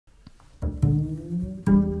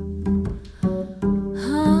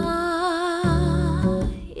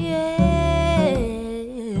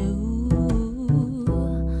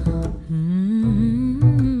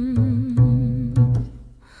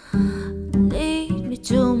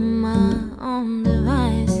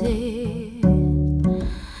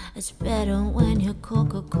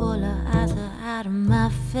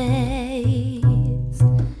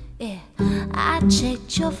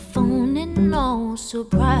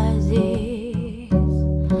rises.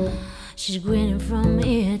 She's grinning from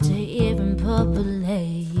ear to ear in purple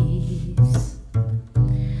lace.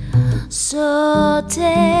 So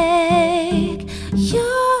take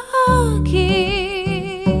your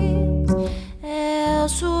keys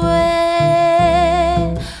elsewhere,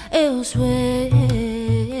 elsewhere.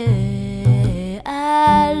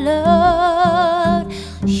 I loved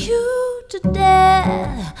you to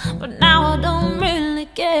death, but now I don't really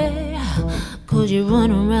care. 'Cause you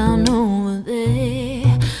run around over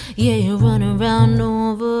there. Yeah, you run around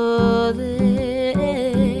over there.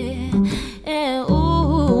 And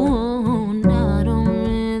ooh, now I don't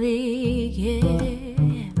really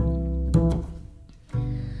care.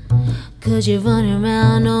 'Cause you run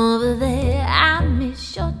around over there. I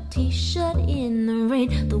miss your t-shirt in the rain,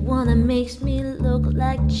 the one that makes me look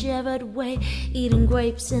like Jared Way, eating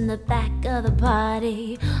grapes in the back of the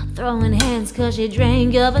party, throwing hands 'cause you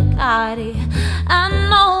drank your Bacardi. I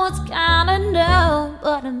know it's kinda dumb,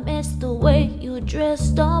 but I miss the way you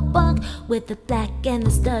dressed all punk, with the black and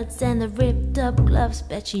the studs and the ripped up gloves.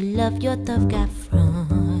 Bet you love your tough guy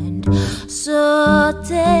front. So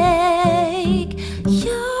take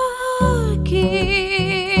your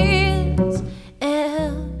kids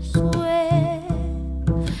elsewhere,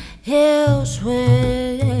 elsewhere.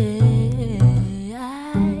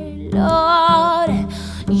 Lord,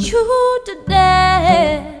 you to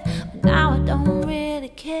death, but now I don't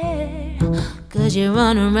really care. 'Cause you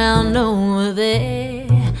run around over there.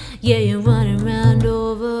 Yeah, you run around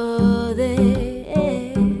over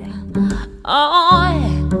there. Oh,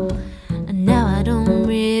 yeah. And now I don't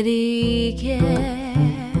really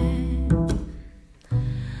care.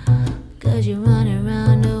 'Cause you run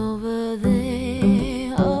around over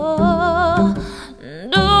there. Oh,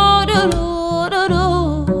 do do do do do.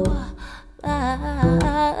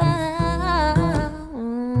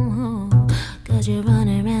 Cause you're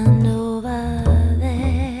running around over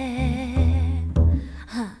there,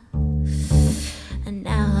 huh. And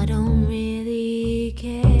now I don't really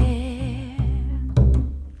care.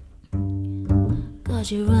 'Cause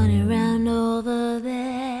you're running